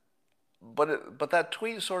that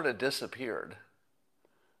tweet sort of disappeared.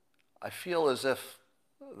 I feel as if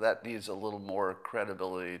that needs a little more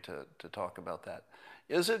credibility to talk about that.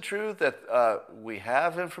 Is it true that we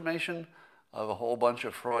have information of a whole bunch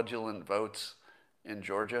of fraudulent votes in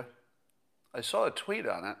Georgia? I saw a tweet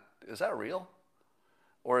on it. Is that real?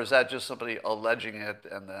 Or is that just somebody alleging it,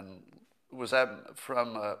 and then was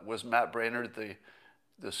Matt Braynard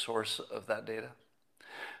the source of that data?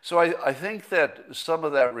 So I think that some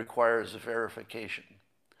of that requires verification.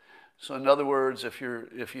 So in other words, if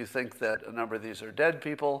you think that a number of these are dead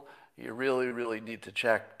people, you really, really need to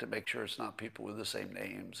check to make sure it's not people with the same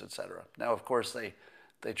names, etc. Now, of course,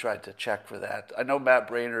 they tried to check for that. I know Matt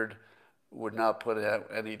Braynard would not put out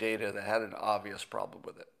any data that had an obvious problem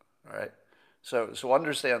with it. All right. So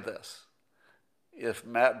understand this. If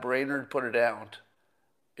Matt Braynard put it out,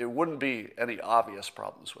 it wouldn't be any obvious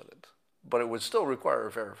problems with it, but it would still require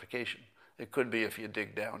verification. It could be if you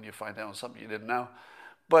dig down, you find out something you didn't know.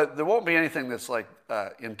 But there won't be anything that's like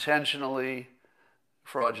intentionally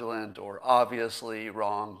fraudulent or obviously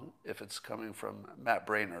wrong if it's coming from Matt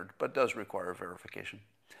Braynard, but does require verification.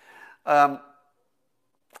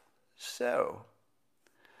 So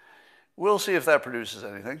we'll see if that produces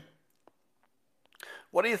anything.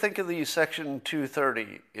 What do you think of the Section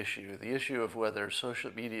 230 issue, the issue of whether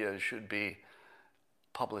social media should be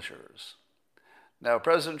publishers? Now,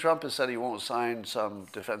 President Trump has said he won't sign some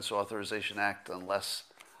Defense Authorization Act unless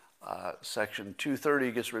Section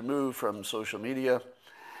 230 gets removed from social media,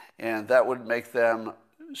 and that would make them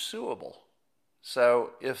suable.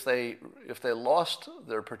 So if they lost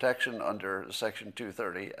their protection under Section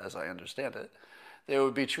 230, as I understand it, they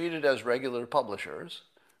would be treated as regular publishers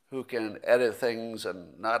who can edit things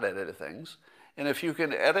and not edit things. And if you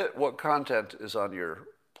can edit what content is on your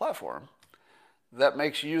platform, that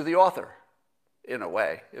makes you the author, in a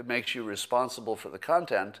way. It makes you responsible for the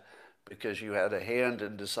content because you had a hand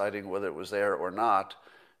in deciding whether it was there or not,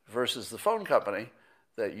 versus the phone company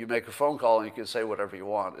that you make a phone call and you can say whatever you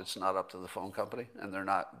want. It's not up to the phone company, and they're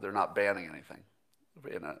not banning anything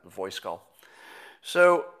in a voice call.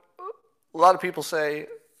 So a lot of people say,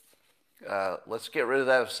 let's get rid of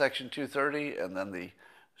that Section 230, and then the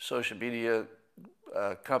social media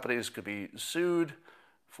companies could be sued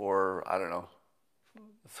for, I don't know,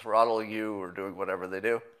 throttling you or doing whatever they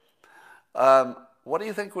do. What do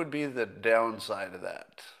you think would be the downside of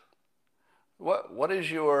that? What do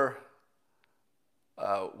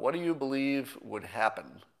you believe would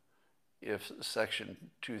happen if Section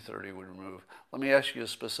 230 would remove? Let me ask you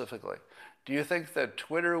specifically. Do you think that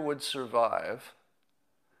Twitter would survive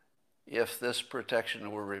if this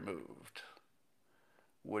protection were removed?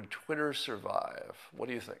 Would Twitter survive? What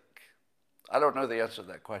do you think? I don't know the answer to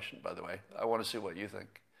that question, by the way. I want to see what you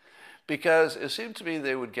think. Because it seems to me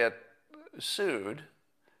they would get sued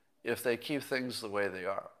if they keep things the way they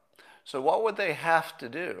are. So what would they have to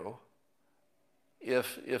do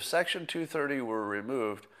if Section 230 were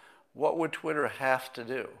removed? What would Twitter have to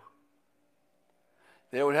do?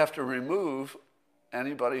 They would have to remove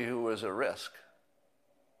anybody who was a risk.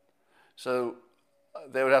 So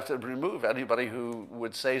they would have to remove anybody who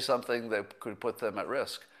would say something that could put them at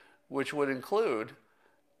risk, which would include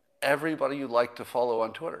everybody you'd like to follow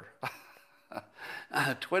on Twitter.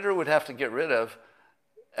 Twitter would have to get rid of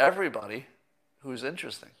everybody who's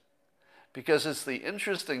interesting, because it's the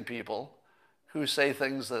interesting people who say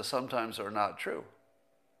things that sometimes are not true,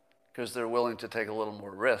 because they're willing to take a little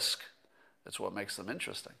more risk. That's what makes them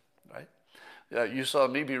interesting, right? You saw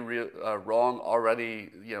me be wrong already,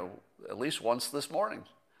 at least once this morning,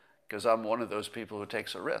 because I'm one of those people who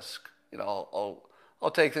takes a risk. I'll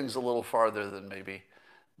take things a little farther than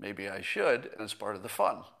maybe I should, and it's part of the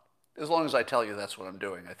fun. As long as I tell you that's what I'm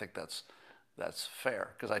doing, I think that's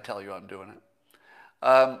fair, because I tell you I'm doing it.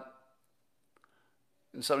 And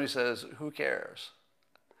somebody says, who cares?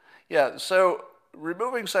 Yeah, so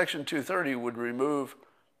removing Section 230 would remove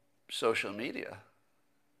social media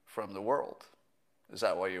from the world. Is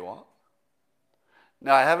that what you want?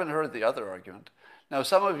 Now, I haven't heard the other argument. Now,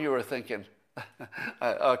 some of you are thinking,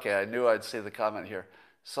 okay, I knew I'd see the comment here.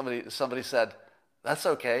 Somebody said, that's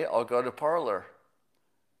okay, I'll go to Parler.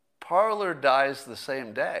 Parler dies the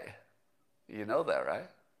same day. You know that, right?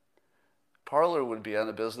 Parler would be out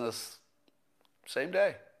of business same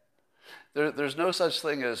day. There's no such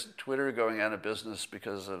thing as Twitter going out of business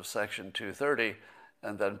because of Section 230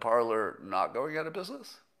 and then Parler not going out of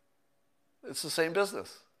business. It's the same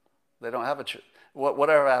business. They don't have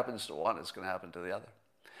whatever happens to one is going to happen to the other.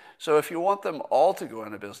 So if you want them all to go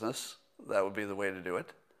into business, that would be the way to do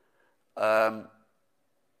it.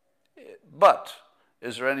 But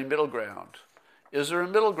is there any middle ground? Is there a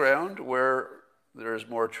middle ground where there's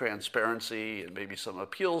more transparency and maybe some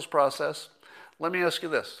appeals process? Let me ask you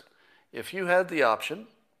this. If you had the option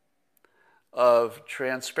of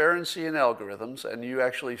transparency in algorithms and you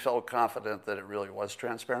actually felt confident that it really was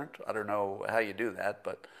transparent, I don't know how you do that,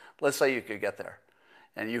 but let's say you could get there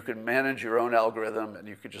and you could manage your own algorithm and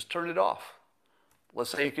you could just turn it off. Let's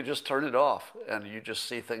say you could just turn it off and you just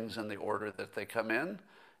see things in the order that they come in.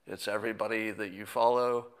 It's everybody that you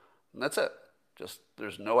follow, and that's it.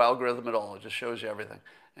 There's no algorithm at all. It just shows you everything.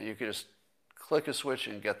 And you could just click a switch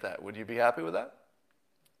and get that. Would you be happy with that?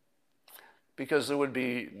 Because there would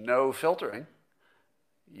be no filtering.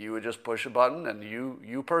 You would just push a button and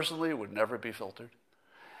you personally would never be filtered.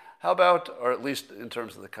 How about, or at least in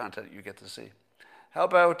terms of the content you get to see, how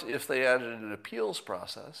about if they added an appeals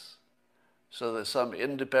process so that some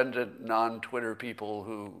independent non-Twitter people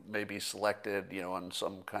who may be selected, on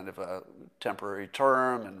some kind of a temporary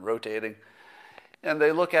term and rotating, And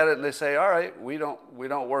they look at it and they say, all right, we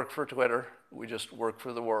don't work for Twitter. We just work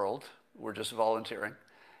for the world. We're just volunteering.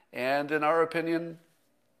 And in our opinion,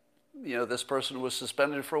 this person was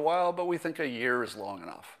suspended for a while, but we think a year is long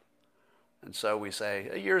enough. And so we say,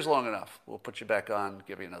 a year is long enough. We'll put you back on,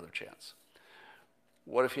 give you another chance.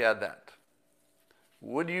 What if you had that?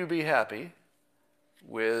 Would you be happy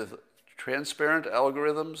with transparent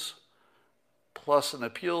algorithms plus an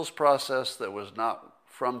appeals process that was not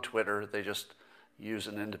from Twitter? They just use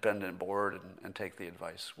an independent board and take the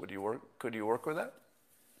advice. Could you work with that?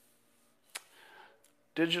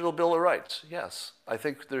 Digital Bill of Rights, yes. I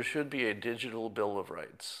think there should be a digital Bill of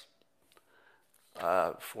Rights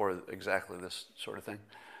for exactly this sort of thing.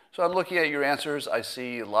 So I'm looking at your answers. I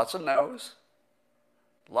see lots of no's.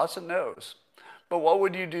 Lots of no's. But what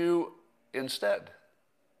would you do instead?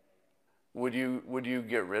 Would you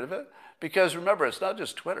get rid of it? Because remember, it's not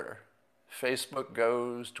just Twitter. Facebook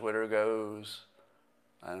goes, Twitter goes,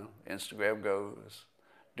 Instagram goes.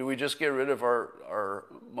 Do we just get rid of our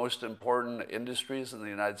most important industries in the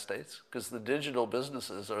United States? Because the digital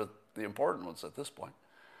businesses are the important ones at this point,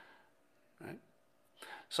 right?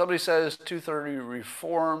 Somebody says 230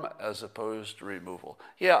 reform as opposed to removal.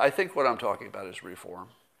 Yeah, I think what I'm talking about is reform.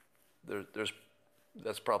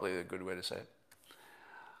 That's probably a good way to say it.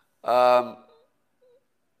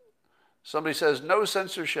 Somebody says no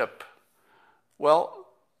censorship. Well,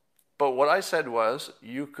 but what I said was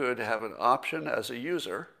you could have an option as a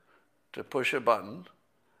user to push a button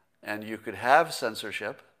and you could have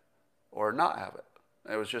censorship or not have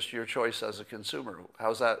it. It was just your choice as a consumer.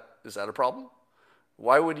 How's that? Is that a problem?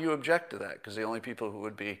 Why would you object to that? Because the only people who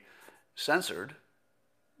would be censored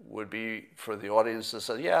would be for the audience to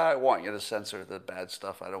say, yeah, I want you to censor the bad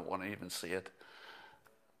stuff. I don't want to even see it.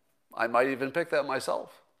 I might even pick that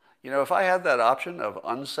myself. If I had that option of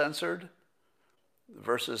uncensored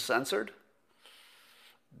versus censored,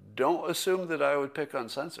 don't assume that I would pick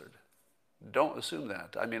uncensored. Don't assume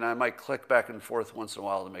that. I mean, I might click back and forth once in a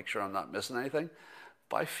while to make sure I'm not missing anything,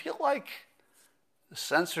 but I feel like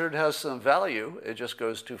censored has some value. It just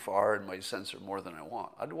goes too far and might censor more than I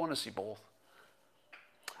want. I'd want to see both.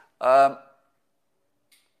 Town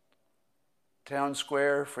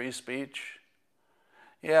square, free speech.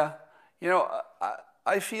 Yeah,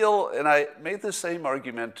 I feel, and I made the same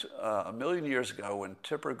argument a million years ago when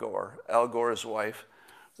Tipper Gore, Al Gore's wife,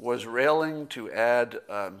 was railing to add,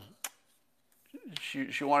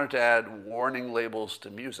 she wanted to add warning labels to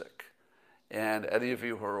music. And any of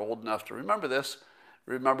you who are old enough to remember this,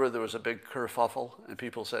 remember there was a big kerfuffle and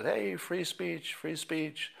people said, hey, free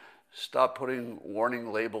speech, stop putting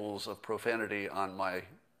warning labels of profanity on my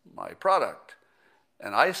product.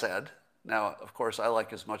 And I said, now, of course, I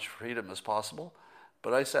like as much freedom as possible,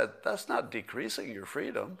 but I said, that's not decreasing your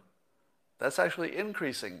freedom. That's actually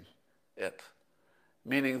increasing it,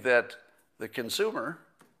 meaning that the consumer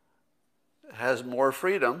has more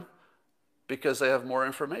freedom because they have more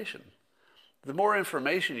information. The more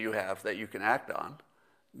information you have that you can act on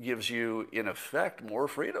gives you, in effect, more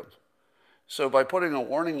freedom. So by putting a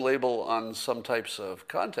warning label on some types of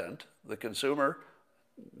content, the consumer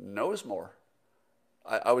knows more.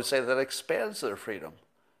 I would say that expands their freedom.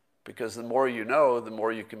 Because the more you know, the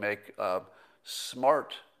more you can make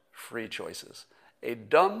smart free choices. A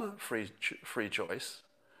dumb free choice,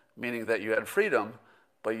 meaning that you had freedom,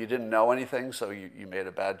 but you didn't know anything, so you made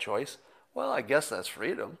a bad choice. Well, I guess that's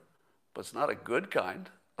freedom, but it's not a good kind.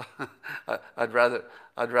 I'd rather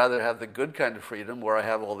have the good kind of freedom where I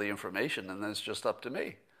have all the information and then it's just up to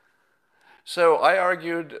me. So I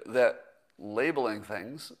argued that labeling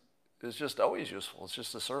things is just always useful. It's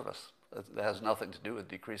just a service. That has nothing to do with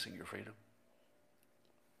decreasing your freedom.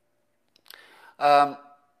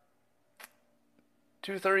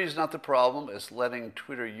 230 is not the problem. It's letting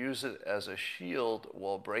Twitter use it as a shield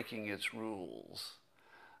while breaking its rules.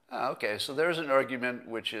 Okay, so there's an argument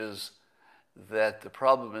which is that the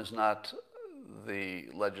problem is not the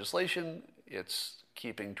legislation, it's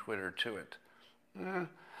keeping Twitter to it.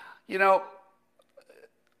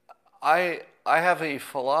 I have a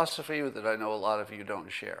philosophy that I know a lot of you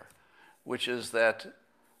don't share, which is that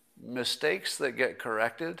mistakes that get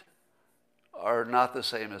corrected are not the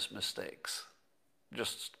same as mistakes,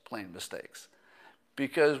 just plain mistakes.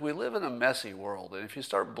 Because we live in a messy world, and if you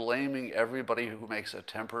start blaming everybody who makes a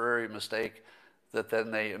temporary mistake that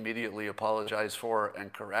then they immediately apologize for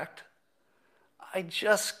and correct, I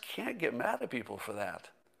just can't get mad at people for that.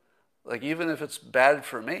 Like, even if it's bad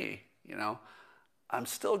for me, I'm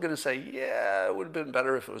still going to say, yeah, it would have been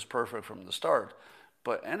better if it was perfect from the start.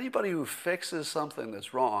 But anybody who fixes something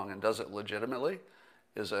that's wrong and does it legitimately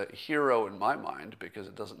is a hero in my mind, because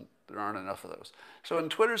there aren't enough of those. So in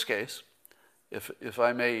Twitter's case, if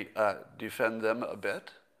I may defend them a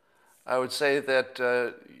bit, I would say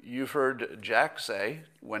that you've heard Jack say,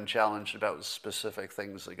 when challenged about specific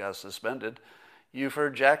things that got suspended, you've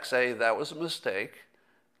heard Jack say that was a mistake,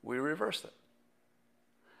 we reversed it.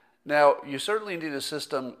 Now, you certainly need a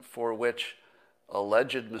system for which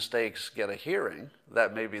alleged mistakes get a hearing.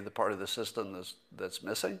 That may be the part of the system that's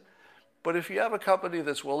missing. But if you have a company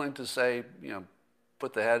that's willing to say,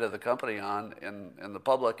 put the head of the company on in the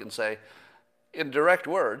public and say, in direct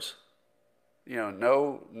words,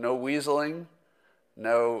 no weaseling,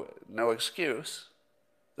 no excuse.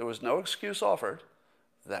 There was no excuse offered.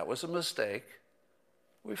 That was a mistake.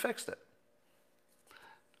 We fixed it.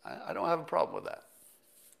 I don't have a problem with that,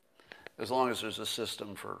 as long as there's a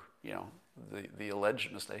system for the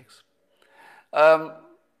alleged mistakes. Do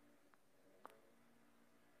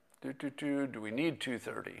we need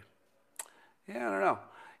 230? Yeah, I don't know.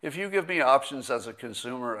 If you give me options as a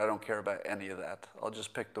consumer, I don't care about any of that. I'll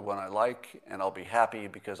just pick the one I like, and I'll be happy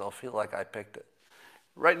because I'll feel like I picked it.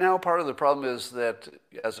 Right now, part of the problem is that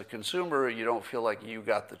as a consumer, you don't feel like you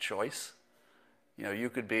got the choice. You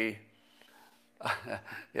could be,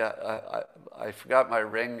 I forgot my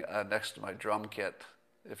ring next to my drum kit.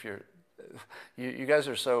 If you guys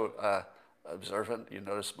are so observant, you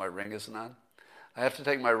notice my ring isn't on. I have to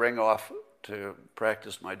take my ring off to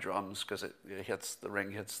practice my drums because the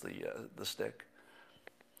ring hits the stick.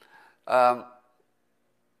 All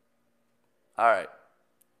right.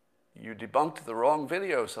 You debunked the wrong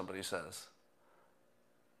video, somebody says.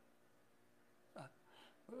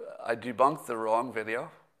 I debunked the wrong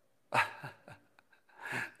video?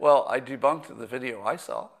 Well, I debunked the video I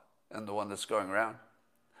saw and the one that's going around.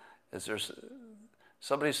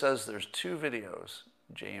 Somebody says there's 2 videos,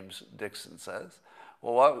 James Dixon says.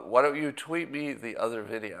 Well, why don't you tweet me the other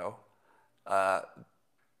video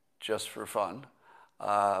just for fun?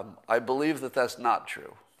 I believe that that's not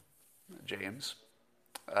true, James.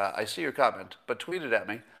 I see your comment, but tweet it at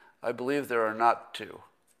me. I believe there are not 2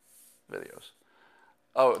 videos.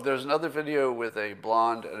 Oh, there's another video with a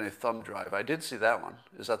blonde and a thumb drive. I did see that one.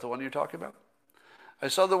 Is that the one you're talking about? I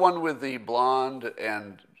saw the one with the blonde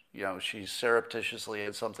and, she surreptitiously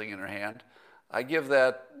had something in her hand. I give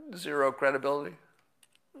that 0 credibility.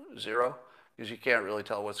 0, because you can't really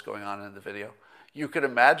tell what's going on in the video. You could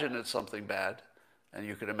imagine it's something bad, and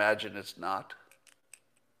you could imagine it's not.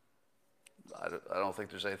 I don't think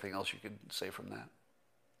there's anything else you could say from that.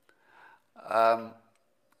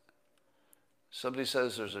 Somebody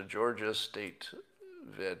says there's a Georgia State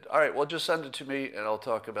vid. All right, well, just send it to me, and I'll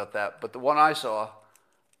talk about that. But the one I saw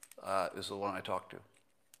is the one I talked to.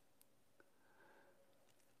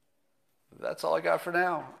 That's all I got for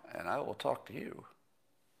now, and I will talk to you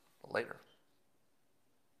later.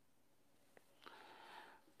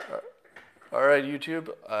 All right, YouTube.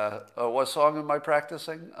 What song am I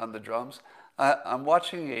practicing on the drums? I'm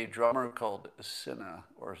watching a drummer called Sina,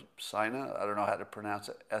 or Sina. I don't know how to pronounce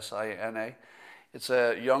it. Sina. It's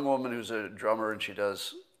a young woman who's a drummer, and she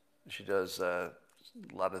does a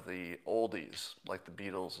lot of the oldies, like the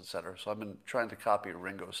Beatles, etc. So I've been trying to copy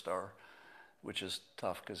Ringo Starr, which is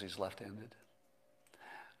tough because he's left-handed.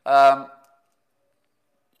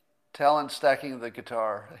 Talent stacking the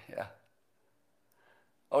guitar, yeah.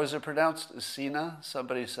 Oh, is it pronounced Sina?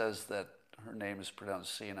 Somebody says that her name is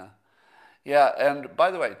pronounced Sina. Yeah, and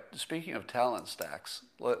by the way, speaking of talent stacks,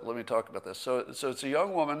 let me talk about this. So it's a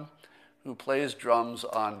young woman who plays drums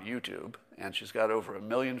on YouTube, and she's got over 1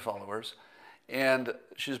 million followers. And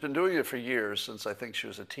she's been doing it for years, since I think she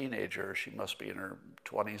was a teenager. She must be in her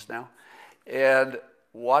 20s now. And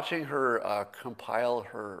watching her compile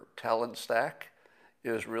her talent stack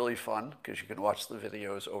is really fun, because you can watch the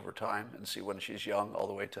videos over time and see when she's young all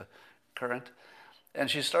the way to current. And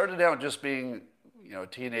she started out just being, a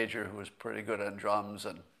teenager who was pretty good on drums,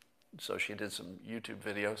 and so she did some YouTube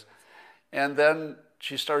videos. And then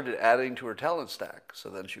she started adding to her talent stack. So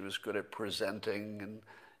then she was good at presenting,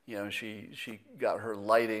 and she got her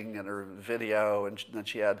lighting and her video, and then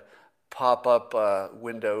she had pop-up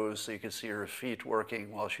windows so you could see her feet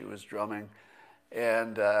working while she was drumming.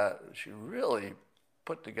 And she really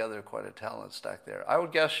put together quite a talent stack there. I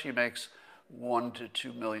would guess she makes $1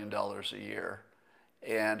 to $2 million a year.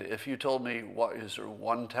 And if you told me what is her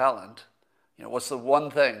one talent, what's the one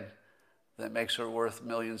thing that makes her worth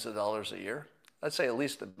millions of dollars a year? I'd say at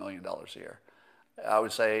least $1 million a year. I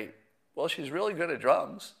would say, well, she's really good at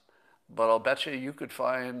drums, but I'll bet you could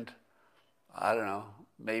find, I don't know,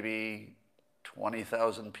 maybe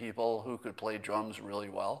 20,000 people who could play drums really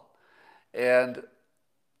well. And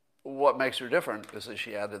what makes her different is that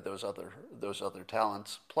she added those other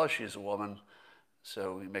talents. Plus, she's a woman,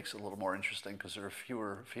 so it makes it a little more interesting because there are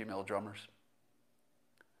fewer female drummers.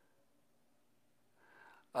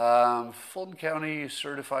 Fulton County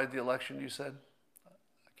certified the election, you said?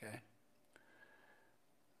 Okay.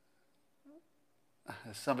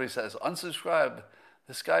 Somebody says, unsubscribe.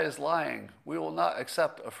 This guy is lying. We will not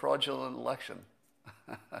accept a fraudulent election.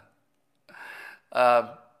 um,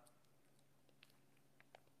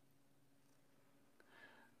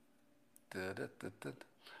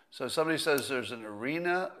 So somebody says there's an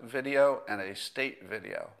arena video and a state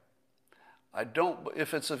video. I don't,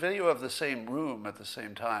 if it's a video of the same room at the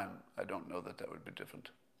same time, I don't know that that would be different.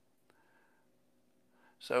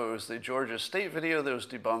 So it was the Georgia State video that was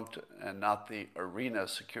debunked and not the arena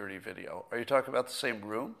security video. Are you talking about the same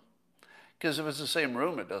room? Because if it's the same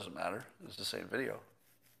room, it doesn't matter. It's the same video.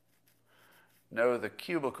 No, the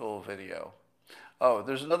cubicle video. Oh,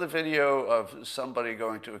 there's another video of somebody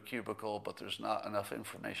going to a cubicle, but there's not enough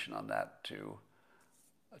information on that to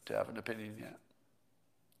have an opinion yet.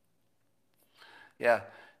 Yeah,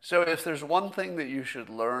 so if there's one thing that you should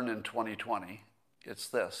learn in 2020, it's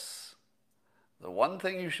this. The one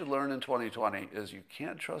thing you should learn in 2020 is you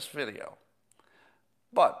can't trust video.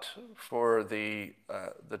 But for the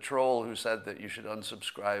troll who said that you should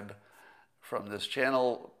unsubscribe from this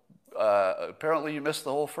channel, apparently you missed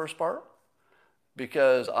the whole first part.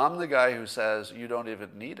 Because I'm the guy who says you don't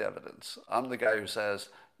even need evidence. I'm the guy who says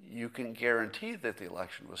you can guarantee that the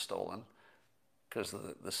election was stolen because of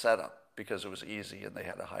the setup, because it was easy and they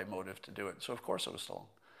had a high motive to do it. So of course it was stolen.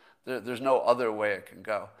 There's no other way it can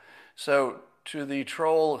go. So to the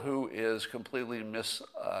troll who is completely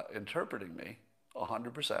misinterpreting me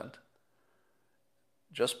 100%,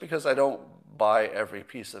 just because I don't buy every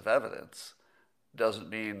piece of evidence doesn't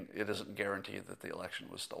mean it isn't guaranteed that the election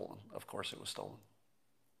was stolen. Of course it was stolen.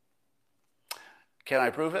 Can I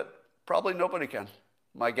prove it? Probably nobody can.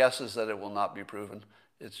 My guess is that it will not be proven.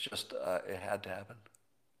 It's just, it had to happen.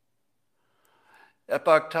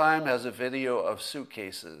 Epoch Time has a video of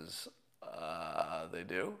suitcases. They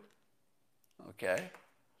do? Okay.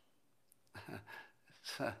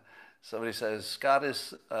 Somebody says, Scott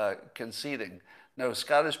is conceding. No,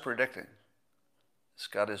 Scott is predicting.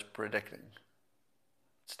 Scott is predicting.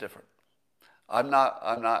 It's different. I'm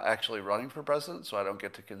not actually running for president, so I don't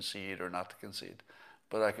get to concede or not to concede.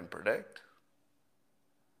 But I can predict.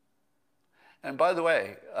 And by the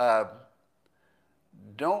way,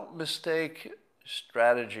 don't mistake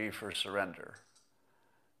strategy for surrender.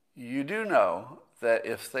 You do know that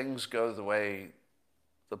if things go the way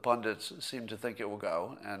the pundits seem to think it will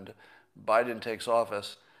go, and Biden takes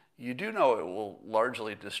office, you do know it will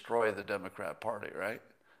largely destroy the Democrat Party, right?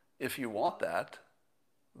 If you want that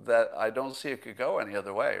I don't see it could go any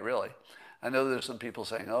other way, really. I know there's some people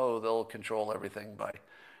saying, oh, they'll control everything by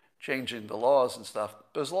changing the laws and stuff.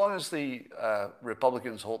 But as long as the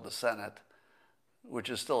Republicans hold the Senate, which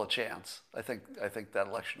is still a chance, I think that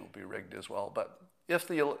election will be rigged as well. But if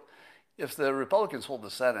the Republicans hold the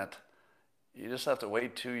Senate, you just have to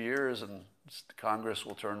wait 2 years and Congress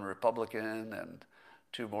will turn Republican, and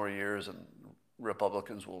 2 more years and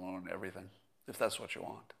Republicans will own everything, if that's what you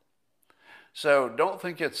want. So don't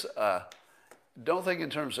think in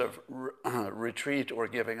terms of retreat or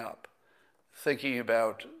giving up. Thinking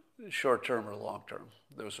about short term or long term.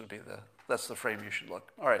 That's the frame you should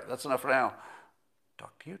look. All right, that's enough for now.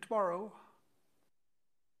 Talk to you tomorrow.